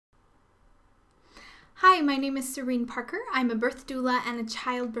Hi, my name is Serene Parker. I'm a birth doula and a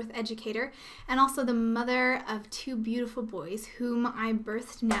childbirth educator, and also the mother of two beautiful boys whom I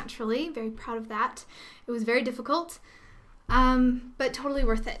birthed naturally. Very proud of that. It was very difficult, but totally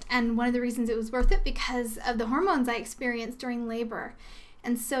worth it. And one of the reasons it was worth it because of the hormones I experienced during labor.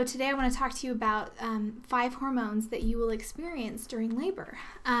 And so today I want to talk to you about 5 hormones that you will experience during labor.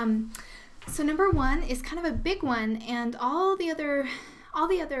 So number 1 is kind of a big one, and all the other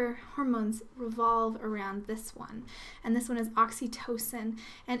hormones revolve around this one. And this one is oxytocin,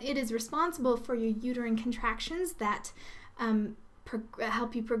 and it is responsible for your uterine contractions that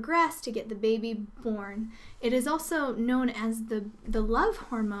help you progress to get the baby born. It is also known as the love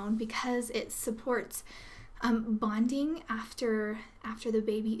hormone because it supports bonding after the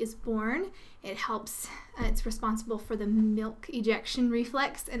baby is born. It helps, it's responsible for the milk ejection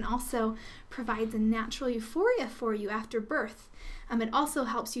reflex and also provides a natural euphoria for you after birth. It also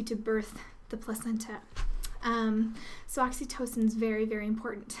helps you to birth the placenta. So oxytocin is very, very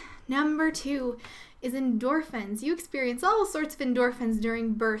important. Number 2 is endorphins. You experience all sorts of endorphins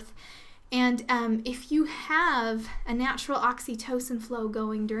during birth. And if you have a natural oxytocin flow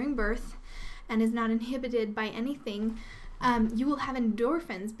going during birth and is not inhibited by anything, you will have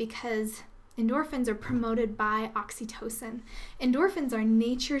endorphins because endorphins are promoted by oxytocin. Endorphins are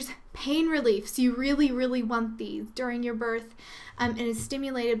nature's pain relief, so you really, really want these during your birth. It is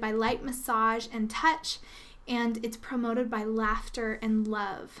stimulated by light massage and touch, and it's promoted by laughter and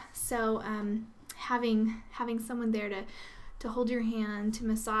love. So having someone there to hold your hand, to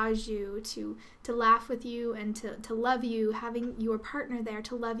massage you, to laugh with you, and to love you, having your partner there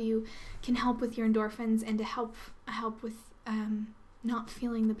to love you can help with your endorphins and to help with not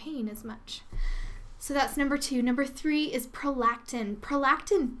feeling the pain as much. So that's number 2. Number 3 is prolactin.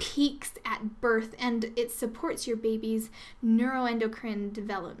 Prolactin peaks at birth and it supports your baby's neuroendocrine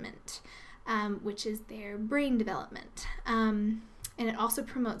development, which is their brain development. And it also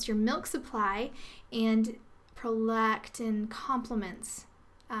promotes your milk supply, and prolactin complements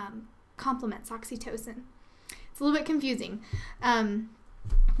oxytocin. It's a little bit confusing,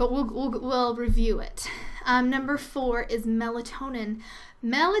 but we'll review it. Number 4 is melatonin.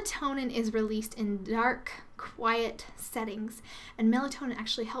 Melatonin is released in dark, quiet settings, and melatonin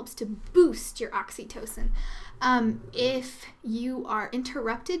actually helps to boost your oxytocin. If you are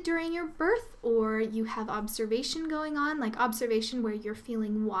interrupted during your birth, or you have observation going on, like observation where you're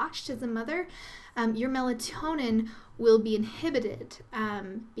feeling watched as a mother, your melatonin will be inhibited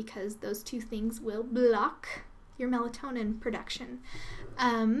because those two things will block your melatonin production.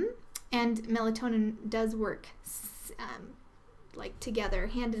 And melatonin does work like together,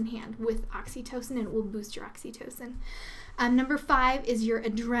 hand in hand with oxytocin, and it will boost your oxytocin. Number 5 is your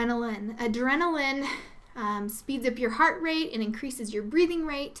adrenaline. Adrenaline speeds up your heart rate and increases your breathing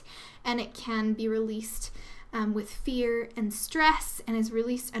rate, and it can be released with fear and stress, and is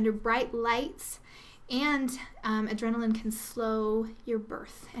released under bright lights. And adrenaline can slow your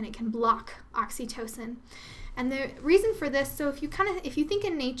birth, and it can block oxytocin. And the reason for this, so if you think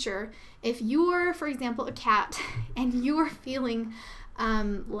in nature, if you're, for example, a cat and you're feeling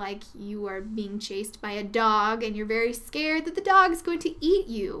like you are being chased by a dog and you're very scared that the dog is going to eat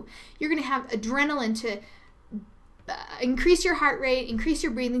you, you're going to have adrenaline to increase your heart rate, increase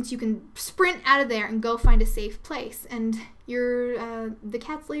your breathing, so you can sprint out of there and go find a safe place. And the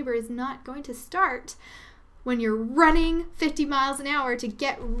cat's labor is not going to start when you're running 50 miles an hour to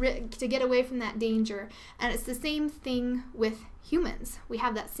get away from that danger. And it's the same thing with humans. We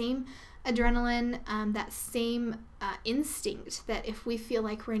have that same adrenaline, that same instinct that if we feel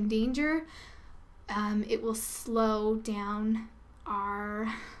like we're in danger, it will slow down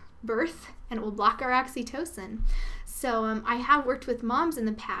our birth and it will block our oxytocin. So I have worked with moms in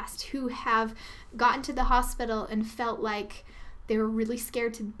the past who have gotten to the hospital and felt like they were really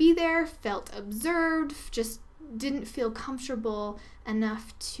scared to be there, felt observed, just didn't feel comfortable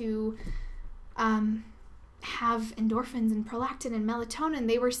enough to have endorphins and prolactin and melatonin.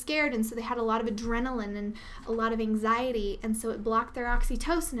 They were scared, and so they had a lot of adrenaline and a lot of anxiety, and so it blocked their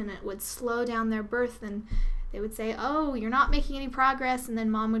oxytocin, and it would slow down their birth, and they would say, oh, you're not making any progress, and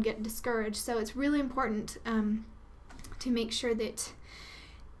then mom would get discouraged. So it's really important to make sure that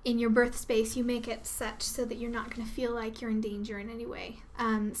in your birth space you make it such so that you're not going to feel like you're in danger in any way.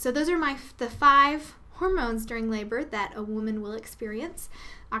 So those are the 5 hormones during labor that a woman will experience.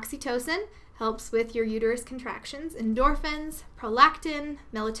 Oxytocin helps with your uterus contractions, endorphins, prolactin,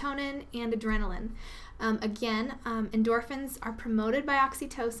 melatonin, and adrenaline. Again, endorphins are promoted by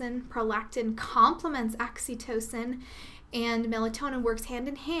oxytocin, prolactin complements oxytocin, and melatonin works hand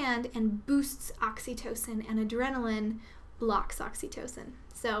in hand and boosts oxytocin, and adrenaline blocks oxytocin.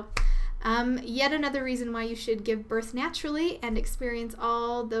 So Yet another reason why you should give birth naturally and experience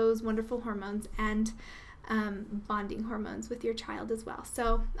all those wonderful hormones and bonding hormones with your child as well.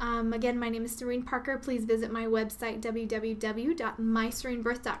 So again, my name is Serene Parker. Please visit my website,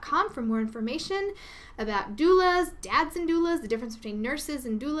 www.myserenebirth.com, for more information about doulas, dads and doulas, the difference between nurses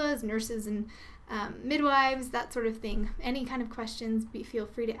and doulas, nurses and midwives, that sort of thing. Any kind of questions, feel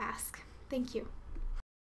free to ask. Thank you.